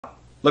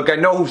Look, I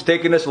know who's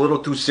taking this a little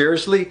too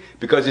seriously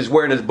because he's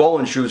wearing his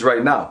bowling shoes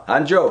right now.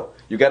 Huh, Joe?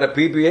 You got a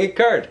PBA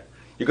card?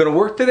 You gonna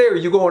work today or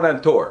you going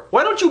on tour?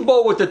 Why don't you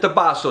bowl with the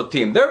Tabasso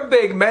team? They're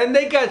big, man.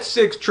 They got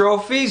 6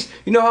 trophies.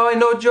 You know how I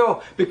know,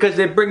 Joe? Because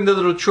they bring the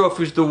little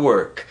trophies to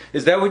work.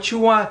 Is that what you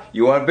want?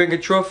 You want to bring a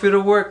trophy to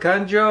work,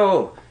 huh,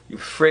 Joe? You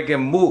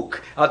friggin'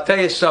 mook. I'll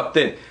tell you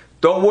something.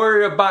 Don't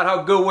worry about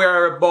how good we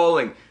are at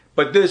bowling.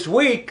 But this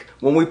week,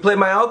 when we play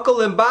my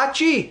uncle in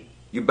bocce,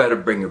 you better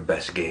bring your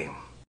best game.